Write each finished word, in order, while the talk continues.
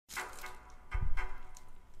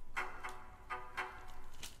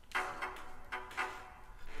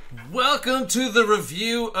Welcome to the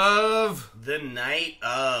review of The Night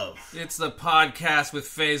of. It's the podcast with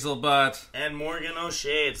Faisal Butt And Morgan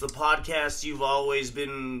O'Shea. It's the podcast you've always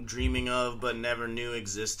been dreaming of but never knew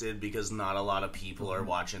existed because not a lot of people are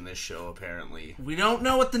watching this show, apparently. We don't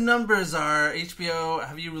know what the numbers are. HBO,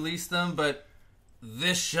 have you released them? But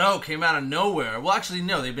this show came out of nowhere. Well, actually,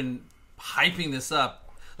 no. They've been hyping this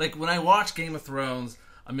up. Like, when I watch Game of Thrones,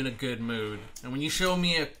 I'm in a good mood. And when you show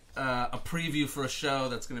me a preview for a show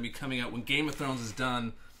that's going to be coming out when Game of Thrones is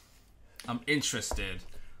done, I'm interested.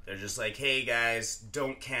 They're just like, hey guys,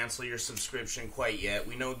 don't cancel your subscription quite yet.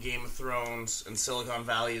 We know Game of Thrones and Silicon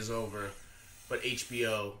Valley is over, but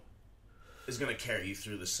HBO is going to carry you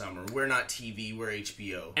through the summer. We're not TV, we're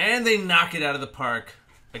HBO. And they knock it out of the park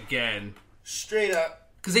again. Straight up.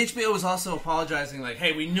 Because HBO was also apologizing, like,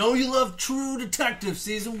 hey, we know you love True Detective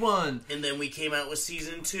Season 1. And then we came out with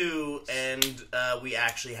Season 2, and we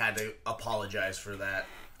actually had to apologize for that.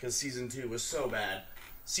 Because Season 2 was so bad.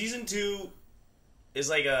 Season 2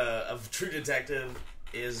 is like of True Detective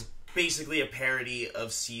is basically a parody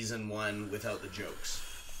of Season 1 without the jokes.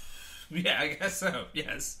 Yeah, I guess so,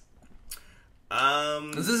 yes.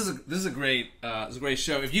 This is a great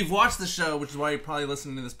show. If you've watched the show, which is why you're probably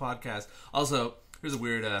listening to this podcast, also... Here's a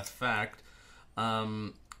weird fact.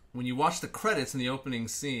 When you watch the credits in the opening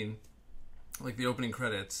scene, like the opening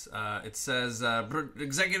credits, it says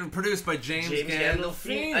executive produced by James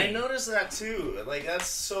Gandolfini. I noticed that too. Like, that's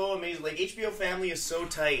so amazing. Like, HBO family is so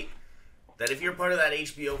tight that if you're part of that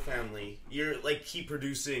HBO family, you're like keep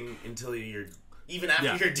producing until you're even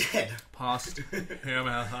after you're dead.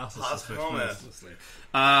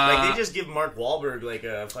 Like, they just give Mark Wahlberg like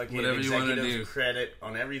a fucking executive credit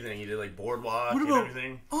on everything. He did like Boardwalk and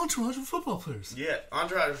everything. Entourage of football players. Yeah,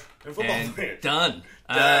 Entourage and football players. Done.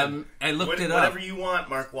 Done. I looked it up. Whatever you want,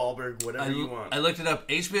 Mark Wahlberg. Whatever you want. I looked it up.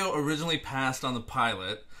 HBO originally passed on the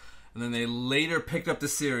pilot, and then they later picked up the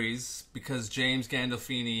series because James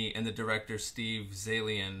Gandolfini and the director Steve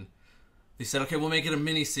Zalian, they said, okay, we'll make it a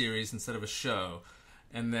mini-series instead of a show.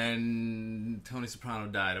 And then Tony Soprano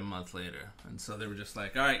died a month later. And so they were just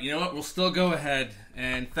like, all right, you know what? We'll still go ahead.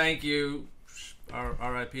 And thank you,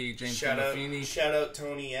 R.I.P. James Gandolfini. Shout out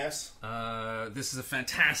Tony S. This is a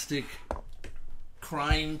fantastic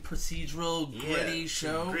crime procedural, gritty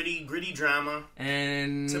show. Gritty drama.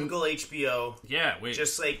 And typical HBO. Yeah,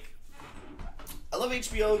 just like... I love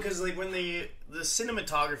HBO because like when the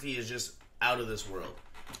cinematography is just out of this world.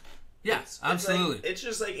 Yeah, absolutely. It's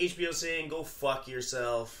just like HBO saying, go fuck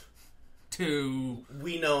yourself.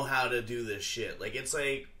 We know how to do this shit. Like, it's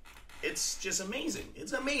just amazing.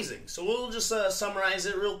 It's amazing. So we'll just summarize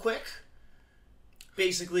it real quick.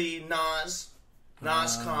 Basically,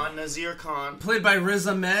 Nazir Khan. Played by Riz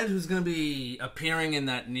Ahmed, who's going to be appearing in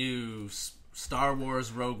that new Star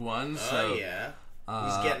Wars Rogue One. So, yeah.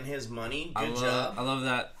 He's getting his money. Good job. I love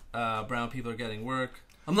that brown people are getting work.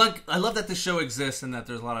 I love that the show exists and that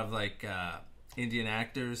there's a lot of like Indian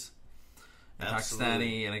actors, and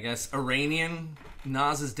Pakistani, and I guess Iranian.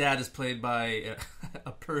 Naz's dad is played by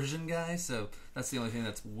a Persian guy, so that's the only thing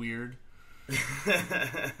that's weird.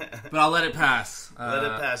 But I'll let it pass. Let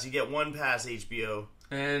it pass. You get one pass, HBO.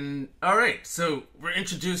 And all right, so we're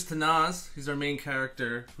introduced to Naz. He's our main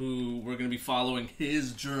character, who we're going to be following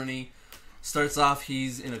his journey. Starts off,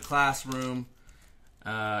 he's in a classroom.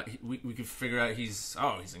 We can figure out he's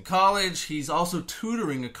in college. He's also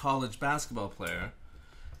tutoring a college basketball player,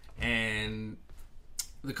 and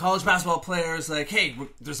the college basketball player is like, "Hey,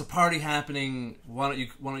 there's a party happening. Why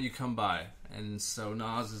don't you come by?" And so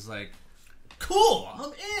Naz is like, "Cool,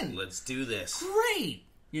 I'm in. Let's do this. Great."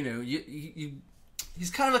 You know, he's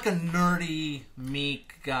kind of like a nerdy,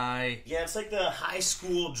 meek guy. Yeah, it's like the high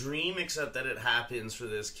school dream, except that it happens for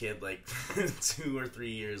this kid like 2 or 3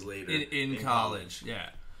 years later. In college,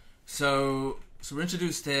 yeah. So we're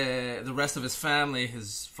introduced to the rest of his family.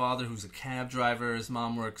 His father, who's a cab driver. His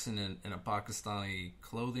mom works in a Pakistani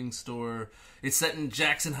clothing store. It's set in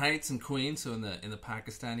Jackson Heights in Queens, so in the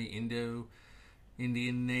Pakistani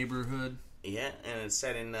Indian neighborhood. Yeah, and it's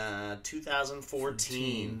set in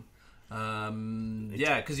 2014.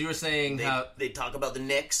 Yeah, because you were saying how... They talk about the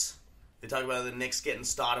Knicks. They talk about the Knicks getting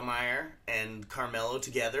Stoudemire and Carmelo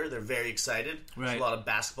together. They're very excited. Right. There's a lot of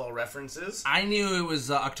basketball references. I knew it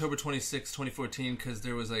was October 26, 2014, because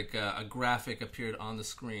there was like a graphic appeared on the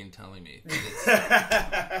screen telling me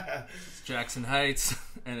that it's Jackson Heights,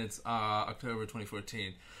 and it's October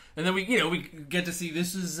 2014. And then we get to see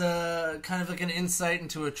this is kind of like an insight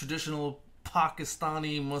into a traditional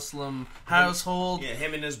Pakistani Muslim household. Yeah,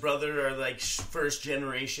 him and his brother are like first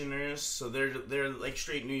generationers, so they're like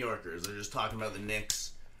straight New Yorkers. They're just talking about the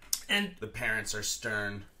Knicks, and the parents are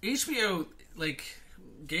stern. HBO, like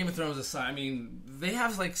Game of Thrones aside, I mean, they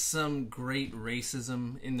have like some great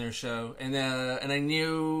racism in their show, and I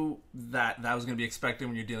knew that was going to be expected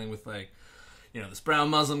when you're dealing with like, you know, this brown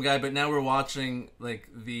Muslim guy. But now we're watching like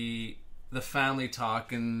the family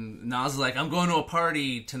talk, and Nas is like, "I'm going to a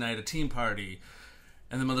party tonight, a team party."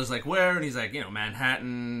 And the mother's like, "Where?" And he's like, "You know,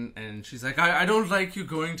 Manhattan." And she's like, I don't like you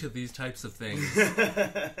going to these types of things.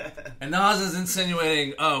 And Nas is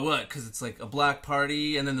insinuating, "Oh, what? Because it's like a black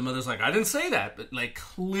party." And then the mother's like, "I didn't say that." But like,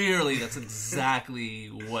 clearly that's exactly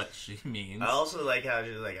what she means. I also like how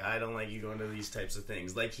she's like, "I don't like you going to these types of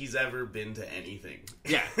things." Like he's ever been to anything.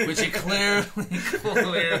 Yeah, which he clearly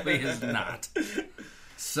is not.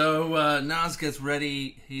 So Nas gets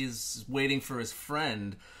ready. He's waiting for his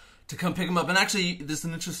friend to come pick him up. And actually, this is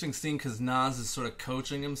an interesting scene because Nas is sort of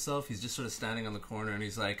coaching himself. He's just sort of standing on the corner and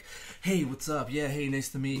he's like, "Hey, what's up? Yeah, hey, nice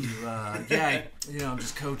to meet you. Yeah, you know, I'm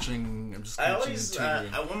just coaching.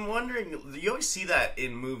 I'm wondering, you always see that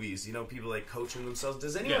in movies, you know, people like coaching themselves.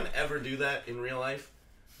 Does anyone ever do that in real life?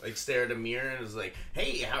 Like stare at a mirror and is like,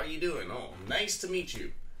 "Hey, how are you doing? Oh, nice to meet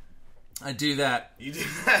you." I do that. You do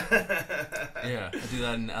that? Yeah, I do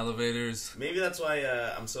that in elevators. Maybe that's why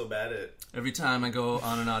I'm so bad at it. Every time I go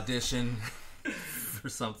on an audition for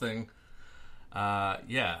something,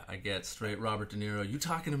 I get straight Robert De Niro. You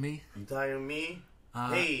talking to me? You talking to me?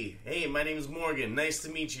 Hey, my name is Morgan. Nice to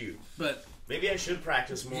meet you. But maybe I should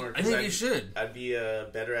practice more. I think you should. I'd be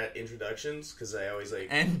better at introductions because I always like...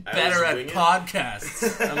 And better at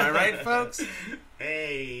podcasts. Am I right, folks?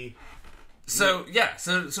 Hey... So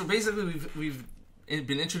basically we've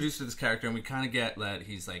been introduced to this character, and we kind of get that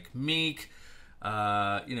he's like meek, you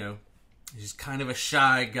know, he's kind of a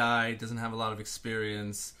shy guy, doesn't have a lot of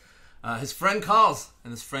experience. His friend calls,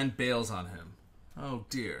 and his friend bails on him. Oh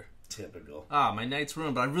dear. Typical. My night's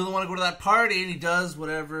ruined, but I really want to go to that party, and he does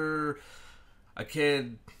whatever a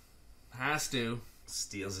kid has to.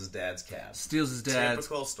 Steals his dad's cab.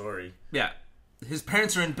 Typical story. Yeah. His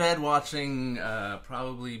parents are in bed watching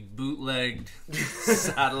probably bootlegged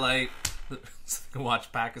satellite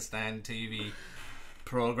watch Pakistan TV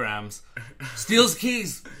programs. Steals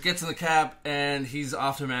keys, gets in the cab, and he's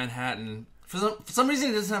off to Manhattan. For some reason,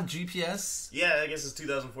 he doesn't have GPS. Yeah, I guess it's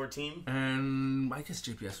 2014. And I guess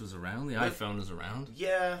GPS was around. The iPhone was around.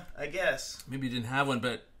 Yeah, I guess. Maybe he didn't have one,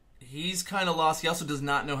 but he's kind of lost. He also does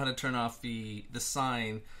not know how to turn off the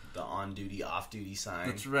sign. The on-duty, off-duty sign.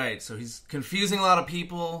 That's right. So he's confusing a lot of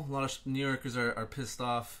people. A lot of New Yorkers are pissed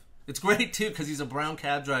off. It's great, too, because he's a brown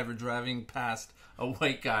cab driver driving past a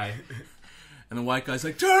white guy. And the white guy's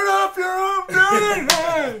like, "Turn off your own building!"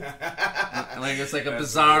 And like, it's like a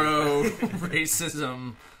bizarro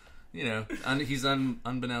racism. You know, he's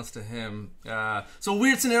unbeknownst to him. So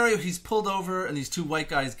weird scenario, he's pulled over, and these two white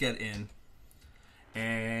guys get in.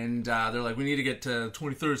 And they're like, "We need to get to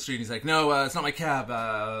 23rd Street." And he's like, "No, it's not my cab.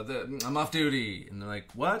 I'm off duty." And they're like,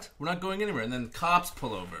 "What? We're not going anywhere." And then cops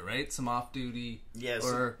pull over, right? Some off duty. Yeah,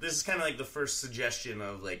 so this is kind of like the first suggestion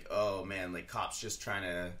of like, oh man, like cops just trying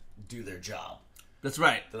to do their job. That's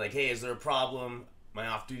right. They're like, "Hey, is there a problem? My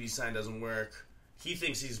off duty sign doesn't work." He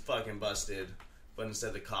thinks he's fucking busted, but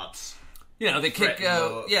instead the cops... You know, they kick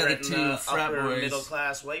the two frat boys. Middle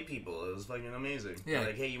class white people. It was fucking amazing. Yeah. They're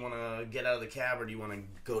like, "Hey, you want to get out of the cab or do you want to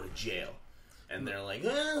go to jail?" And they're like,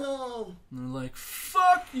 "Oh." And they're like,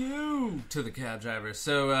 "Fuck you," to the cab driver.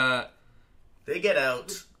 So they get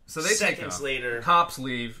out. So they seconds take later, cops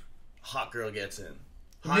leave. Hot girl gets in.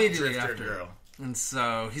 Hot immediately drifter after. girl. And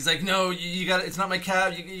so he's like, "No, you got it's not my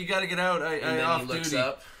cab. You got to get out. And then off he looks duty."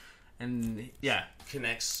 up. And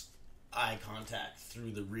connects eye contact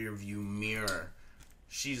through the rear view mirror.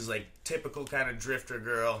 She's like typical kind of drifter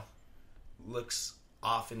girl, looks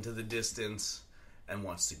off into the distance and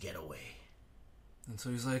wants to get away. And so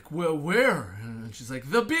he's like, "Well, where?" And she's like,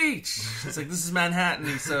 "The beach." It's like, "This is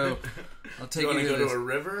Manhattan, so I'll take you to go to a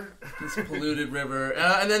river? This polluted river."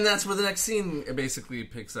 And then that's where the next scene basically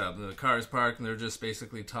picks up. The car is parked and they're just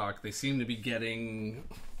basically talk. They seem to be getting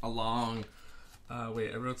along.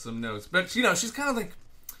 Wait, I wrote some notes. But, you know, she's kind of like,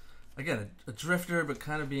 again, a drifter, but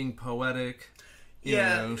kind of being poetic. You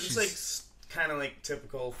know, it's like kind of like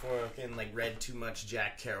typical for fucking like read too much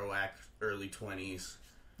Jack Kerouac, early 20s.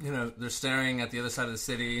 You know, they're staring at the other side of the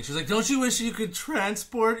city, and she's like, "Don't you wish you could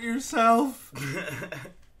transport yourself?"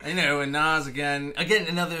 I know, and Nas again,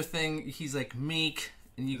 another thing. He's like meek,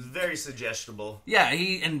 and he's very suggestible. Yeah,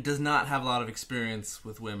 he does not have a lot of experience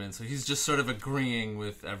with women, so he's just sort of agreeing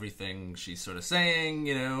with everything she's sort of saying,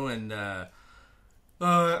 you know, and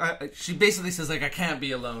she basically says like, "I can't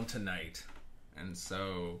be alone tonight." And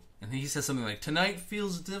he says something like, "Tonight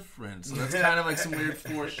feels different." So that's kind of like some weird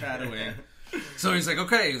foreshadowing. So he's like,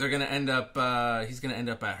 okay, they're gonna end up. He's gonna end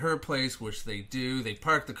up at her place, which they do. They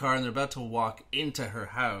park the car and they're about to walk into her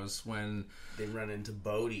house when they run into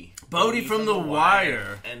Bodhi. Bodhi from The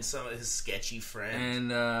Wire. And some of his sketchy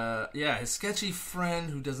friend. And, his sketchy friend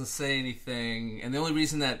who doesn't say anything. And the only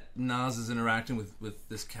reason that Nas is interacting with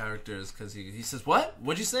this character is because he says, what?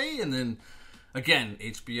 What'd you say? And then, again,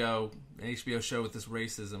 an HBO show with this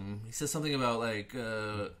racism. He says something about, like...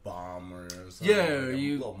 bomb or something. Yeah, like a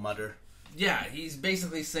little mutter. Yeah, he's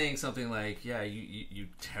basically saying something like, yeah, you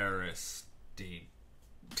terrorist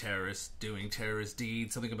doing terrorist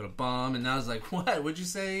deeds, something about a bomb, and I was like, what? What'd you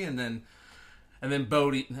say? And then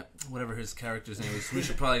Bodhi, whatever his character's name is, we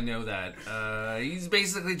should probably know that. He's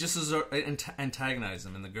basically just antagonize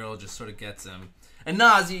him, and the girl just sort of gets him. And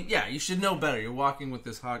Nas, you should know better. You're walking with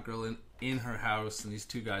this hot girl in her house, and these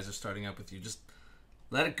two guys are starting up with you. Just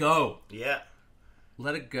let it go. Yeah.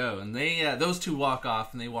 Let it go. And those two walk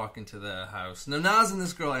off, and they walk into the house. Now, Nas and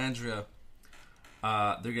this girl, Andrea,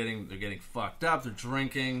 they're getting fucked up. They're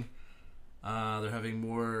drinking. They're having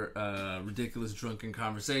more ridiculous drunken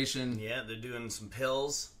conversation. Yeah, they're doing some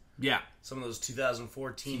pills. Yeah. Some of those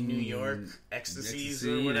 2014 New York ecstasies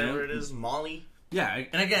or whatever it is. Molly. Yeah,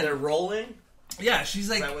 and again... They're rolling? Yeah, she's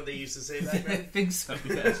like... Is that what they used to say back then? I think so,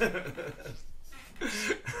 yes.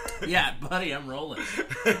 Yeah, buddy, I'm rolling.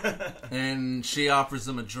 And she offers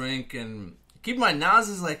him a drink, and keep in mind, Nas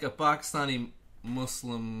is like a Pakistani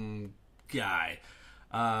Muslim guy.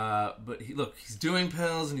 But he's doing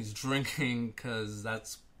pills and he's drinking because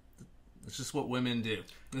that's just what women do.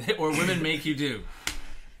 Or women make you do.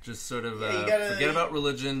 Just sort of forget about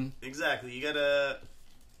religion. Exactly. You gotta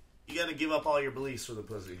give up all your beliefs for the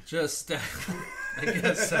pussy. Just, I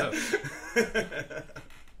guess so.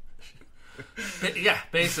 But yeah,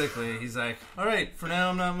 basically, he's like, all right, for now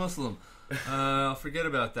I'm not Muslim. I'll forget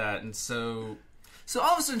about that. And so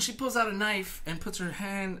all of a sudden she pulls out a knife and puts her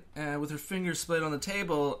hand with her finger split on the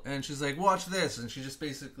table, and she's like, watch this. And she just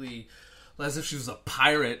basically, as if she was a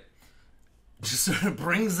pirate, just sort of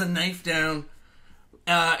brings the knife down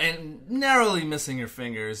and narrowly missing her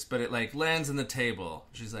fingers, but it like lands in the table.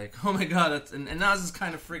 She's like, oh my god, and Nas is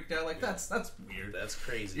kind of freaked out, like, that's weird. That's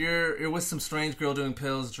crazy. You're with some strange girl doing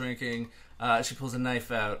pills, drinking. She pulls a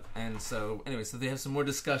knife out, and so they have some more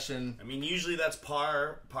discussion. I mean, usually that's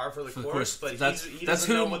par for the course, but he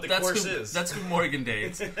doesn't know what the course is. That's who Morgan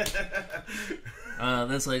dates.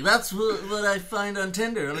 That's what I find on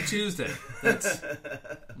Tinder on a Tuesday. That's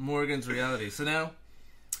Morgan's reality. So now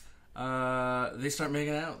they start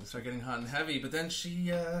making out. They start getting hot and heavy, but then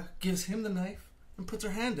she gives him the knife and puts her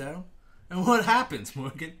hand down. And what happens,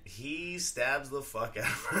 Morgan? He stabs the fuck out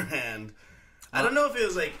of her hand. I don't know if it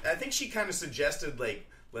was like... I think she kind of suggested, like,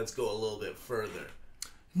 let's go a little bit further.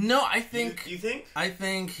 No, I think... You think? I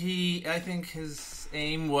think his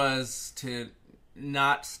aim was to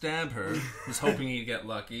not stab her. Was hoping he'd get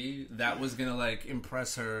lucky. That was gonna, like,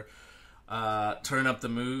 impress her, turn up the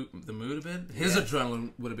mood a bit. His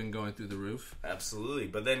adrenaline would have been going through the roof. Absolutely.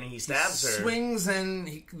 But then he stabs her. Swings, and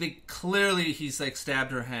he's, like,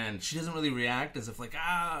 stabbed her hand. She doesn't really react, as if, like,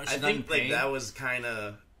 she's not in pain. Like, that was kind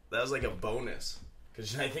of... That was like a bonus.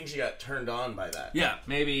 Because I think she got turned on by that. Yeah,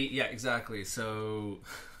 maybe. Yeah, exactly. So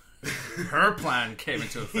her plan came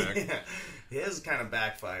into effect. Yeah, his kind of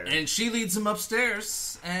backfired. And she leads him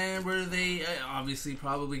upstairs, and where they obviously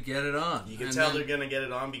probably get it on. You can tell they're going to get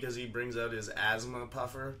it on because he brings out his asthma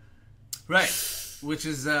puffer. Right. Which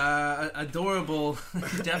is adorable.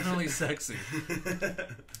 Definitely sexy.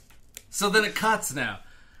 So then it cuts now.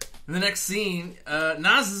 In the next scene,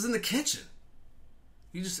 Nas is in the kitchen.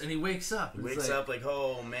 He wakes up. He wakes up like,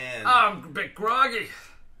 oh man. Oh, I'm a bit groggy.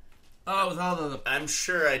 Oh, with all the... I'm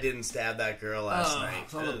sure I didn't stab that girl last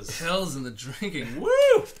night. With all the pills and the drinking.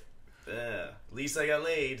 Woo! Yeah. At least I got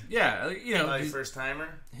laid. Yeah, you know. Probably first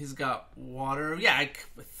timer. He's got water. Yeah, I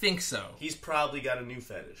think so. He's probably got a new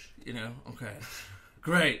fetish. You know, okay.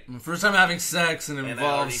 Great. First time having sex and I involves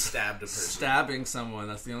already stabbed a person. Stabbing someone.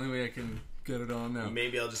 That's the only way I can get it on now.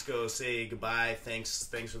 Maybe I'll just go say goodbye. Thanks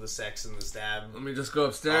for the sex and the stab. Let me just go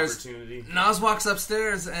upstairs. Opportunity. Nas walks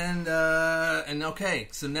upstairs and okay,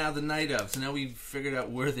 so now the night of. So now we've figured out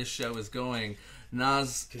where this show is going.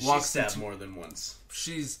 Nas walks she stabbed more than once.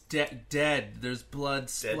 She's dead. There's blood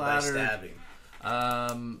splattered. Dead by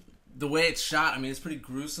stabbing. The way it's shot, I mean, it's pretty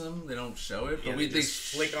gruesome. They don't show it, but they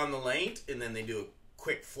just flick on the light and then they do a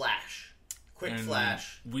quick flash.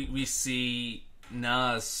 We see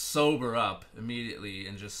Nas sober up immediately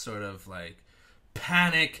and just sort of like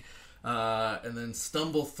panic and then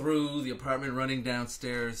stumble through the apartment, running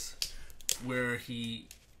downstairs where he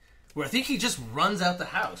where I think he just runs out the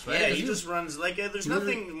house, right? Yeah, he just runs. Like, there's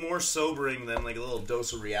nothing more sobering than like a little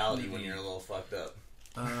dose of reality when you're a little fucked up.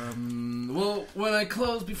 Well,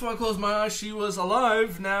 before I closed my eyes, she was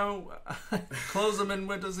alive. Now I closed them and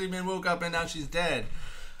went to sleep and woke up, and now she's dead.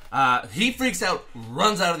 He freaks out,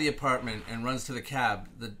 runs out of the apartment, and runs to the cab.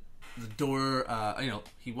 The door,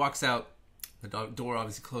 he walks out. The door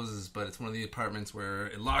obviously closes, but it's one of the apartments where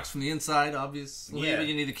it locks from the inside, obviously. Yeah.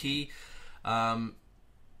 You need a key.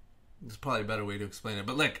 There's probably a better way to explain it.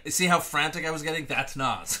 But, like, see how frantic I was getting? That's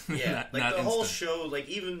Nas. Yeah, not the whole show, like,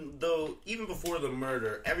 even before the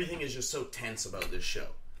murder, everything is just so tense about this show.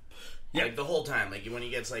 Yeah. Like, the whole time, like, when he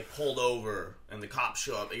gets, like, pulled over and the cops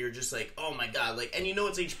show up, and you're just like, oh my god, like, and you know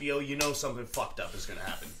it's HBO, you know something fucked up is gonna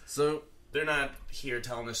happen. So, they're not here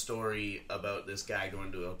telling a story about this guy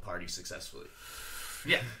going to a party successfully.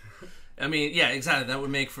 Yeah. I mean, yeah, exactly. That would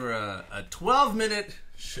make for a 12-minute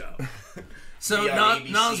show. So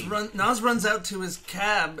Nas runs out to his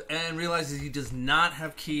cab and realizes he does not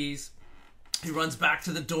have keys. He runs back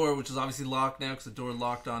to the door, which is obviously locked now because the door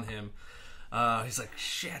locked on him. He's like,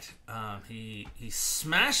 shit. He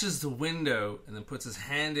smashes the window and then puts his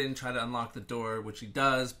hand in, try to unlock the door, which he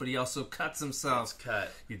does, but he also cuts himself. It's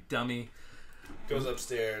cut. You dummy. Goes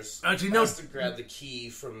upstairs. Actually, has to grab the key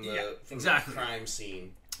from the crime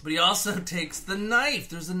scene. But he also takes the knife.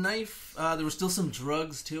 There's a knife. There were still some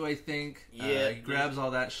drugs, too, I think. Yeah. He grabs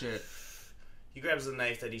all that shit. He grabs the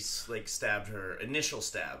knife that he, like, stabbed her. Initial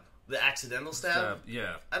stab. The accidental stab?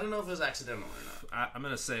 Yeah. I don't know if it was accidental or not. I'm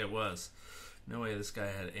going to say it was. No way this guy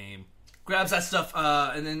had aim. Grabs that stuff,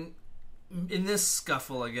 and then in this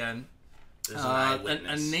scuffle again, there's an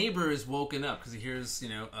eyewitness. A neighbor is woken up because he hears,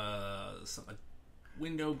 a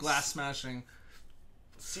window glass smashing.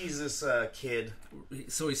 Sees this kid.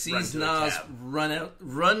 So he sees Nas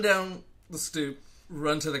run down the stoop,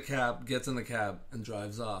 run to the cab, gets in the cab, and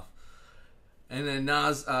drives off. And then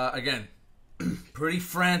Nas, again, pretty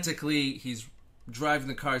frantically, he's driving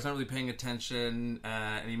the car. He's not really paying attention,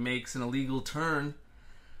 and he makes an illegal turn.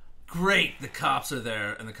 Great, the cops are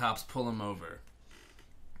there, and the cops pull him over.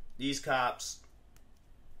 These cops,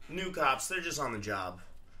 new cops, they're just on the job.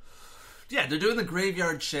 Yeah, they're doing the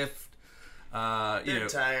graveyard shift. They're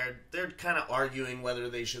tired. They're kind of arguing whether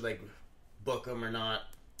they should, like, book him or not.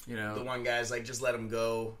 The one guy's like, just let him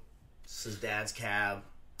go. It's his dad's cab.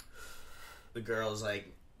 The girl's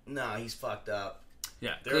like, no, he's fucked up.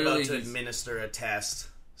 Yeah, they're about to administer a test,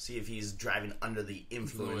 see if he's driving under the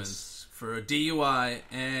influence for a DUI,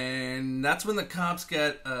 and that's when the cops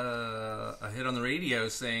get a hit on the radio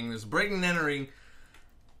saying there's breaking and entering.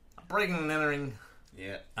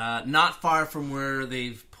 Yeah. Not far from where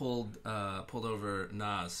they've pulled over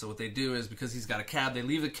Nas. So what they do is, because he's got a cab, they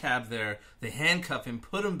leave the cab there. They handcuff him,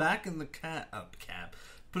 put him back in the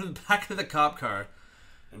put him back in the cop car,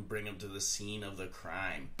 and bring him to the scene of the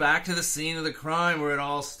crime. Back to the scene of the crime where it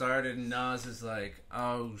all started. And Nas is like,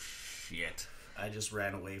 "Oh shit! I just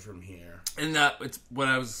ran away from here." And it's what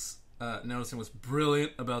I was noticing was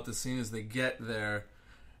brilliant about the scene is they get there.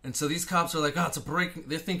 And so these cops are like, oh, it's a breaking...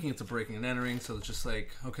 They're thinking it's a breaking and entering, so it's just like,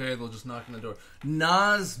 okay, they'll just knock on the door.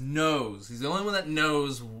 Nas knows. He's the only one that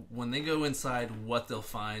knows when they go inside what they'll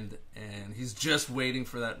find, and he's just waiting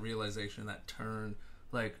for that realization, that turn.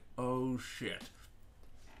 Like, oh, shit.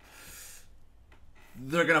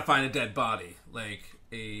 They're gonna find a dead body. Like,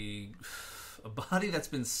 a body that's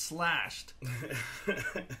been slashed.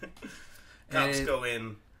 Cops go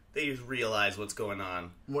in... They realize what's going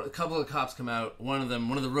on. A couple of cops come out. One of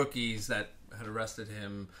the rookies that had arrested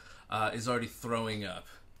him, is already throwing up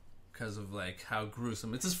because of like how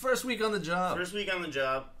gruesome. It's his first week on the job.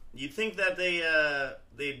 You'd think that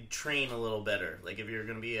they'd train a little better. Like if you're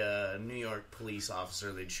going to be a New York police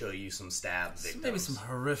officer, they'd show you some stab victims. Maybe some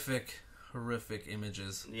horrific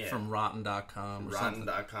images from Rotten.com.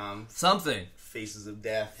 Rotten.com. Something. Faces of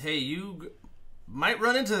death. Hey, you might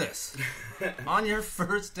run into this on your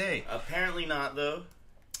first day. Apparently not, though.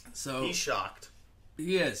 So he's shocked.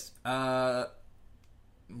 He is. We're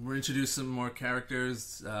introduced some more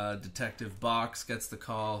characters. Detective Box gets the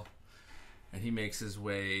call, and he makes his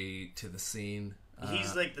way to the scene.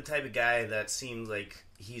 He's like the type of guy that seems like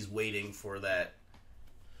he's waiting for that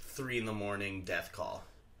 3 a.m. death call.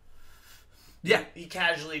 Yeah. He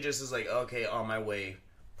casually just is like, okay, on my way.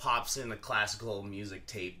 Pops in a classical music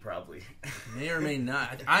tape, probably. May or may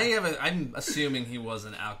not. I'm assuming he was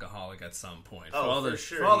an alcoholic at some point. For all the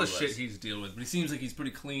shit he's dealing with. But he seems like he's pretty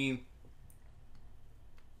clean.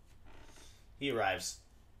 He arrives.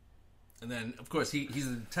 And then, of course, he's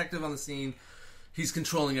a detective on the scene. He's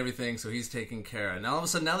controlling everything, so he's taking care of it. Now, all of a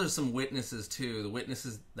sudden, there's some witnesses, too. The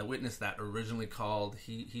witness that originally called,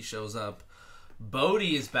 he shows up.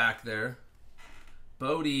 Bodie is back there.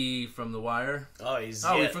 Bodie from The Wire. Oh, he's...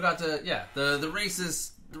 Oh, we forgot to... Yeah, the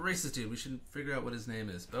racist dude. We should figure out what his name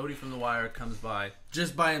is. Bodie from The Wire comes by.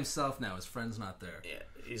 Just by himself now. His friend's not there. Yeah,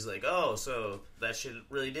 he's like, oh, so that shit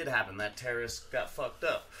really did happen. That terrorist got fucked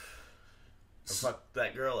up. Or fucked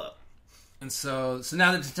that girl up. And so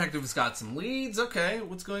now the detective's got some leads. Okay,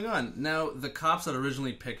 what's going on? Now, the cops that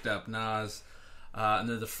originally picked up Nas, and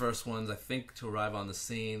they're the first ones, I think, to arrive on the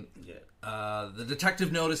scene. Yeah. The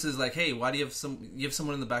detective notices, like, hey, why do you have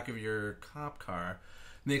someone in the back of your cop car?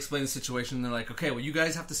 And they explain the situation, and they're like, okay, well, you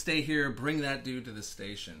guys have to stay here, bring that dude to the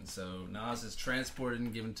station. So Nas is transported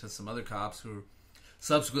and given to some other cops who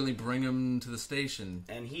subsequently bring him to the station.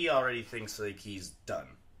 And he already thinks, like, he's done.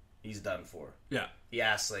 He's done for. Yeah. He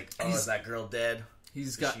asks, like, oh, is that girl dead?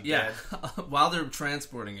 He's got, yeah. While they're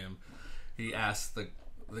transporting him, he asks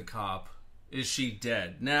the cop, is she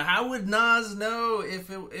dead? Now, how would Nas know if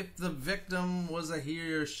the victim was a he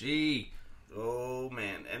or she? Oh,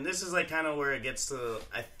 man. And this is, like, kind of where it gets to,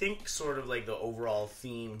 I think, sort of, like, the overall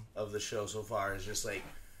theme of the show so far is just, like,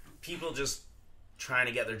 people just trying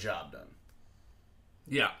to get their job done.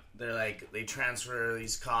 Yeah. They're, like, they transfer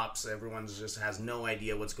these cops, everyone just has no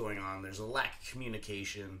idea what's going on. There's a lack of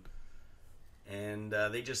communication. And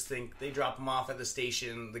they just think, they drop him off at the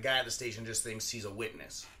station. The guy at the station just thinks he's a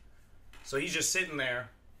witness. So he's just sitting there,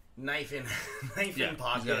 knife in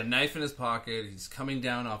pocket. He's got a knife in his pocket. He's coming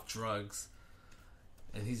down off drugs.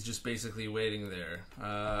 And he's just basically waiting there.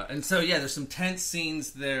 And so, yeah, there's some tense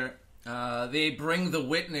scenes there. They bring the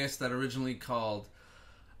witness that originally called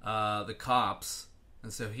the cops.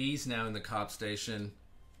 And so he's now in the cop station.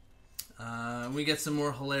 We get some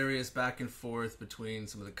more hilarious back and forth between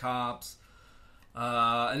some of the cops.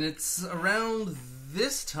 And it's around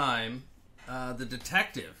this time the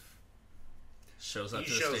detective shows up to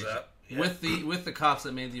the station. Yeah. With the cops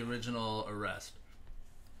that made the original arrest.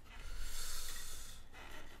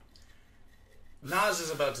 Nas is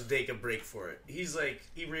about to take a break for it. He's like,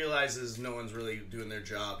 he realizes no one's really doing their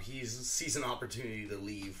job. He sees an opportunity to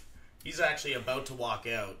leave. He's actually about to walk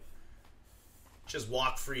out. Just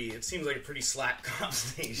walk free. It seems like a pretty slack cop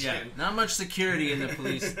station. Yeah, not much security in the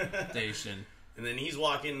police station. And then he's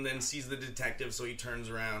walking, then sees the detective, so he turns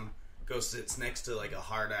around, goes sits next to like a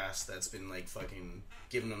hard ass that's been like fucking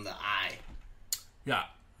giving him the eye. Yeah,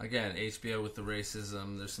 again, HBO with the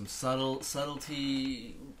racism. There's some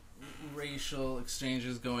subtlety, racial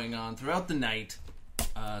exchanges going on throughout the night,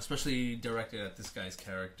 especially directed at this guy's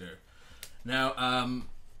character. Now,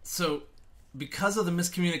 so because of the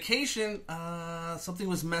miscommunication, something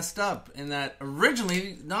was messed up in that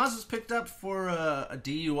originally Nas was picked up for a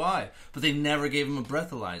DUI, but they never gave him a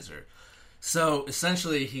breathalyzer. So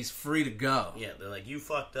essentially, he's free to go. Yeah, they're like, you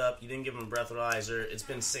fucked up. You didn't give him a breathalyzer. It's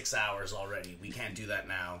been 6 hours already. We can't do that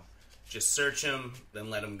now. Just search him, then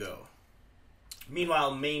let him go.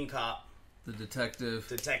 Meanwhile, main cop, the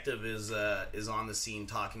detective is on the scene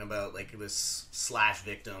talking about like this slash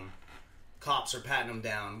victim. Cops are patting him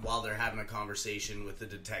down while they're having a conversation with the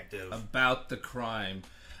detective about the crime.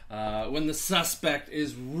 When the suspect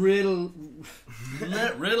is literally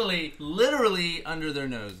under their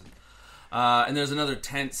noses. And there's another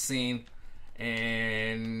tense scene,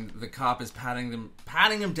 and the cop is patting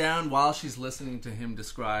him down while she's listening to him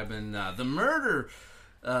describe. And the murder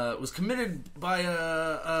was committed by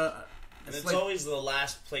and it's like, always the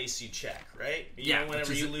last place you check, right? You know,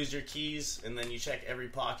 whenever you lose your keys, and then you check every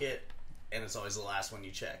pocket, and it's always the last one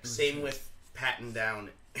you check. Same with patting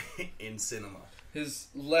down in cinema. It was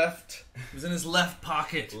in his left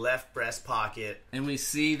pocket. Left breast pocket. And we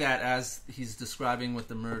see that as he's describing what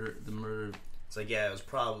the murder... It's like, yeah, it was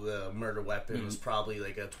probably the murder weapon. It was probably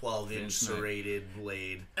like a 12-inch serrated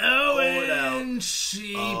blade. Oh, and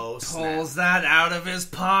she pulls that out of his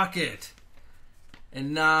pocket.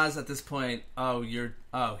 And Nas, at this point,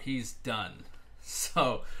 he's done.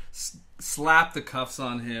 So, slap the cuffs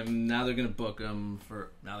on him. Now they're gonna book him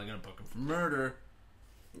for murder.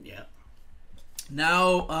 Yeah.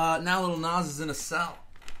 Now little Nas is in a cell.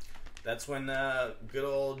 That's when good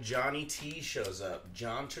old Johnny T shows up.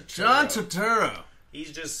 John Turturro.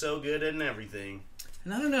 He's just so good at everything.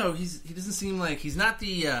 And I don't know, he doesn't seem like... He's not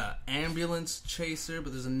the ambulance chaser,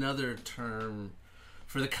 but there's another term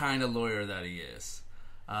for the kind of lawyer that he is.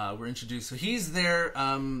 We're introduced... So he's there...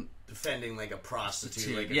 defending like a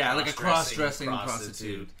prostitute. Like a cross-dressing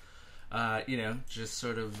prostitute. Just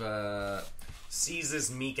sort of... sees this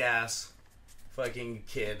meek-ass fucking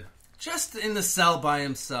kid just in the cell by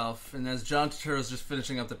himself, and as John Turturro's just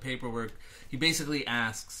finishing up the paperwork, he basically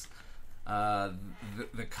asks the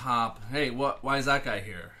cop, "Hey, why is that guy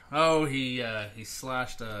here?" "Oh, he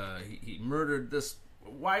slashed he murdered this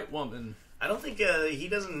white woman." I don't think he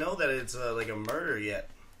doesn't know that it's like a murder yet.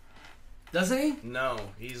 Doesn't he? No,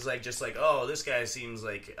 he's like just like, oh, this guy seems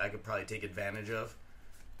like I could probably take advantage of.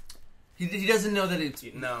 He doesn't know that it's...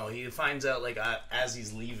 No, he finds out like as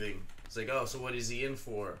he's leaving. It's like, oh, so what is he in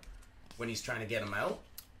for? When he's trying to get him out?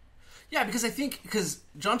 Yeah, because I think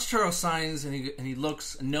John Turturro signs and he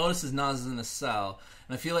looks and notices Nas is in a cell,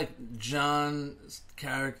 and I feel like John's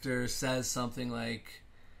character says something like,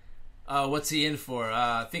 "What's he in for?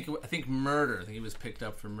 I think murder. I think he was picked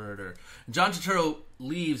up for murder." And John Turturro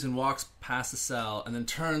leaves and walks past the cell, and then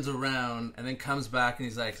turns around and then comes back and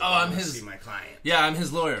he's like, "Oh, I'm his. See my client. Yeah, I'm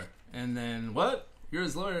his lawyer." And then what? You're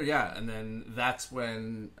his lawyer? Yeah. And then that's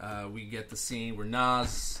when we get the scene where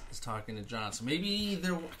Nas is talking to John. So maybe I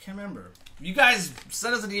can't remember. You guys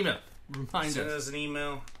send us an email. Send us an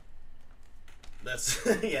email. That's,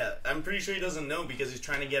 yeah, I'm pretty sure he doesn't know because he's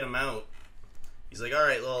trying to get him out. He's like,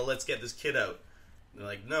 alright, well, let's get this kid out. They're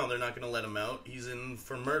like, no, they're not going to let him out. He's in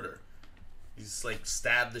for murder. He's like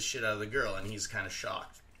stabbed the shit out of the girl and he's kind of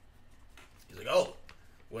shocked. He's like, oh,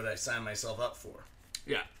 what did I sign myself up for?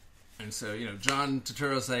 Yeah. And so, John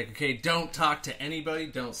Turturro's like, okay, don't talk to anybody,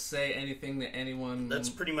 don't say anything to anyone. That's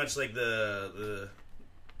pretty much like the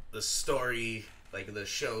story, like the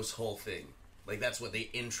show's whole thing. Like that's what they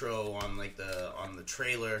intro on the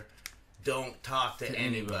trailer. Don't talk to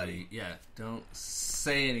anybody. Yeah, don't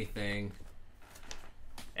say anything.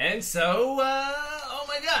 And so, oh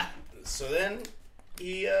my god. So then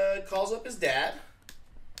he calls up his dad.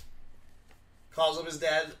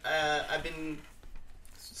 I've been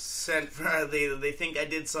sent for. They think I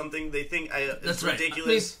did something. They think it's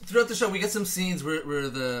ridiculous. I mean, throughout the show, we get some scenes where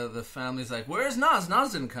the family's like, "Where's Nas?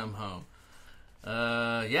 Nas didn't come home."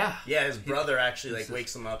 Yeah. Yeah, his brother actually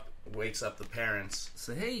wakes up the parents.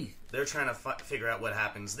 Say, hey. They're trying to figure out what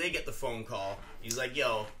happens. They get the phone call. He's like,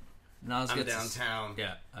 yo, I'm downtown.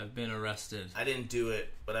 Yeah, I've been arrested. I didn't do it,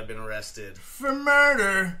 but I've been arrested. For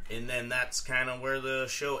murder. And then that's kind of where the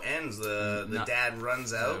show ends. The dad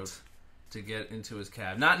runs out. To get into his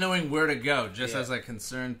cab. Not knowing where to go, just as a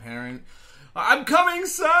concerned parent. I'm coming,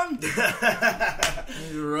 son!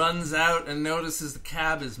 He runs out and notices the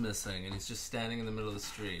cab is missing, and he's just standing in the middle of the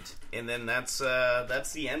street. And then that's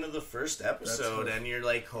the end of the first episode, and you're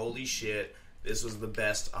like, holy shit, this was the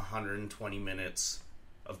best 120 minutes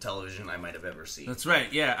of television I might have ever seen. That's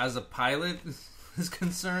right, yeah. As a pilot is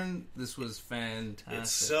concerned, this was fantastic.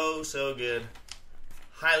 It's so good.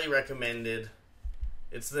 Highly recommended.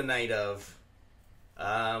 It's the night of.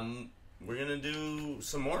 We're going to do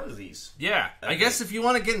some more of these. Yeah. I guess if you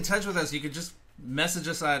want to get in touch with us, you could just message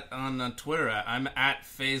us on Twitter. I'm at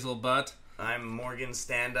Faisal Butt. I'm Morgan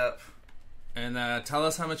Standup. And tell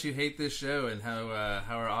us how much you hate this show and how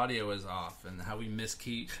our audio is off and how we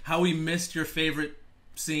missed your favorite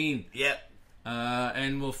scene. Yep.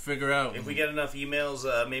 And we'll figure out. If we get enough emails,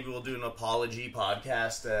 maybe we'll do an apology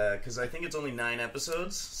podcast, because I think it's only 9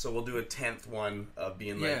 episodes, so we'll do a 10th one of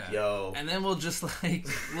being like, yo. And then we'll just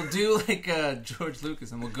we'll do George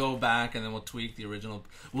Lucas, and we'll go back, and then we'll tweak the original,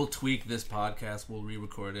 we'll tweak this podcast, we'll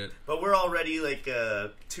re-record it. But we're already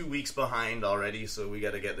 2 weeks behind already, so we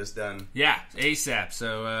gotta get this done. Yeah, ASAP,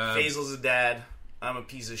 so. Faisal's a dad, I'm a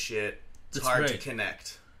piece of shit, it's hard to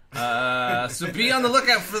connect. So be on the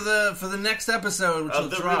lookout for the next episode, which will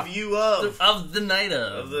drop. Review of the night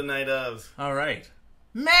of. Of the night of. All right.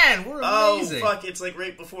 Man, we're amazing. Oh, fuck, it's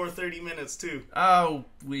right before 30 minutes, too. Oh,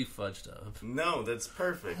 we fudged up. No, that's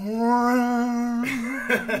perfect. It's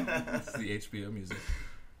the HBO music.